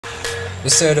The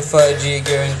certified G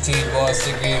guaranteed boss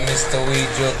degree, Mr. Weed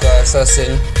Joker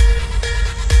Assassin.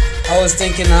 I was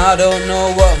thinking I don't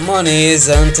know what money is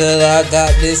until I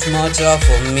got this much off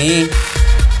of me.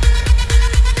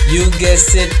 You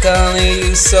guessed it, Connie,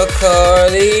 you so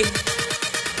curly.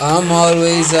 I'm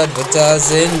always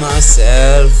advertising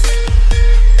myself.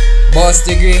 Boss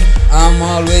degree, I'm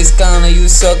always kinda you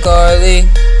so curly.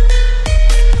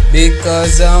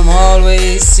 Because I'm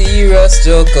always serious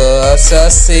Joker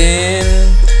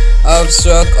Assassin.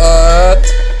 Abstract art.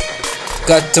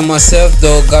 Got to myself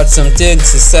though, got some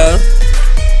things to sell.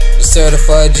 The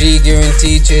certified G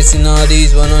guarantee, chasing all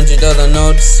these $100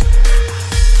 notes.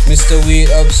 Mr. Weed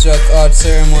abstract art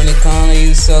ceremony, kinda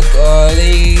you suck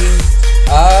early.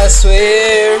 I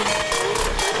swear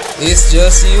it's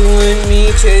just you and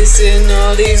me chasing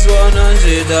all these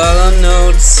 $100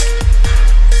 notes.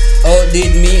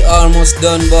 Outdid me, almost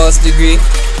done boss degree.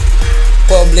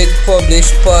 Public,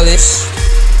 publish, polish.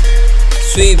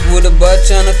 Sweep with a butt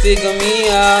trying to figure me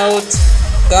out.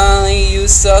 Calling you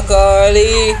suck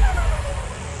early.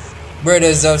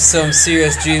 Brothers have some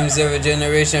serious dreams, every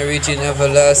generation reaching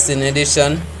everlasting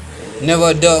edition.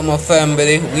 Never doubt my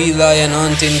family, we lion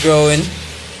hunting growing.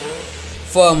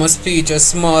 Farmer speech as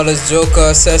small as Joker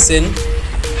Assassin.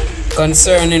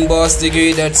 Concerning boss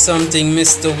degree, that's something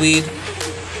Mr. Weed.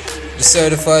 The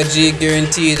certified G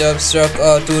guaranteed abstract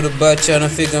art to the bat trying to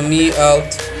figure me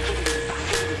out.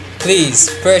 Please,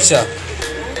 pressure.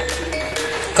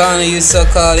 Kinda you so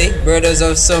callie. Brothers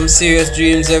have some serious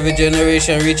dreams, every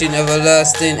generation reaching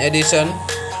everlasting edition.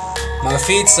 My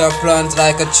feet are planted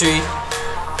like a tree.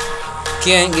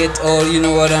 Can't get old, you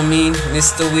know what I mean.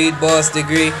 Mr. Weed boss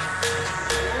degree.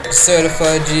 The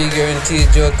certified G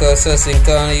guaranteed Joker Assassin,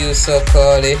 kinda you so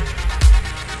callie.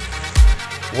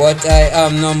 What I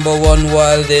am, #1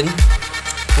 wildin'.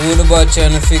 Who the bot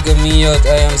trying to figure me out?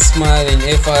 I am smiling.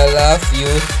 If I laugh,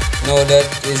 you know that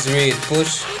is real.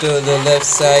 Push to the left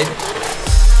side.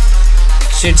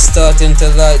 Shit starting to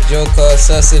light. Joker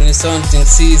Assassin is hunting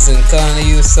season. Kinda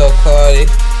you so party.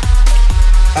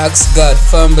 Ask God,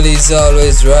 family is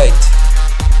always right.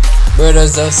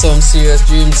 Brothers have some serious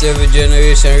dreams, every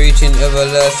generation reaching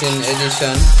everlasting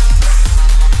edition.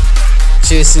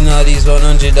 Chasing all these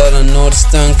 $100 notes,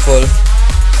 thankful.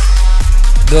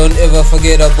 Don't ever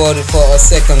forget about it for a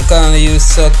second. Kinda you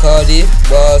suck hardy.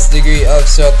 Boss degree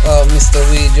abstract art, Mr.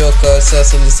 Weed Joker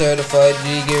Assassin, the certified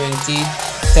G guaranteed.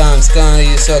 Times kinda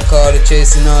you suck hardy,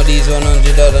 chasing all these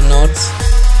 $100 notes.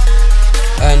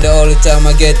 And the only time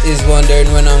I get is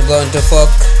wondering when I'm going to fuck.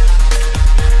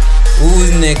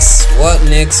 Who's next? What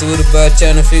next? Who the bad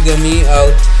trying to figure me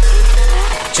out?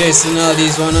 Chasing all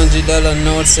these $100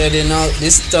 notes, heading out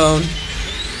this town.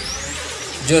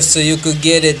 Just so you could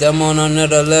get it, I'm on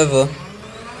another level.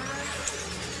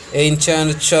 Ain't trying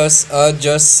to trust or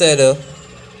just settle.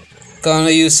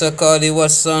 Kinda you so callie,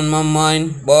 what's on my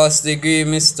mind? Boss degree,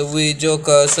 Mr. Weed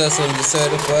Joker Assassin, the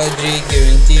certified G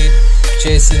guaranteed.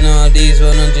 Chasing all these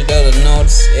 $100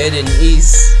 notes, heading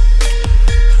east.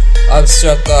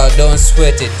 Abstract art, don't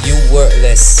sweat it, you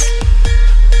worthless.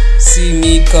 See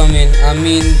me coming, I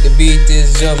mean the beat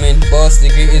is drumming. Boss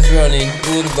degree is running.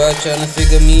 Who the bad trying to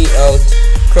figure me out?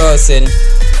 Crossing.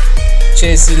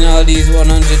 Chasing all these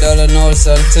 $100 notes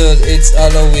until it's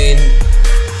Halloween.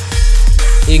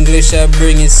 English I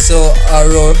bring is so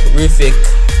horrific.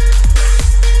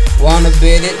 Wanna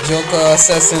bet it? Joker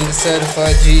Assassin, the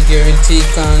certified G guarantee.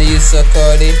 Can't use a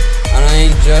cardi. And I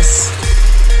ain't just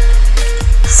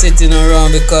sitting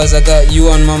around because I got you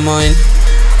on my mind.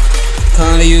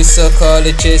 Kinda you so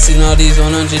callie, chasing all these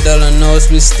 $100 notes,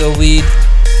 Mr. Weed.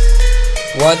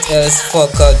 What else?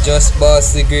 Fuck out, just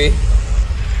boss degree.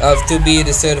 Have to be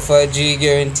the certified G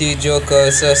guarantee Joker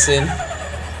Assassin.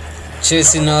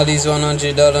 Chasing all these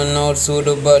 $100 notes, who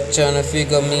the butt trying to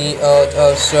figure me out?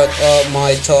 Abstract out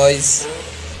my toys.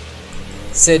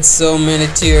 Said so many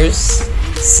tears.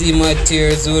 See my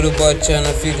tears, who the butt trying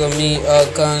to figure me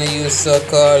out? Kinda you so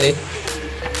callie.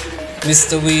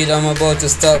 Mr. Weed, I'm about to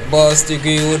stop boss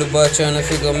degree. Who the butt trying to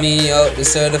figure me out? The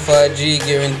certified G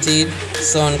guaranteed.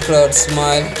 SoundCloud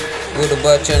smile. Who the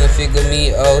butt trying to figure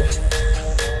me out?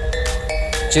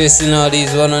 Chasing all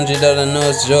these $100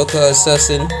 notes, Joker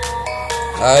Assassin.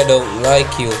 I don't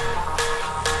like you.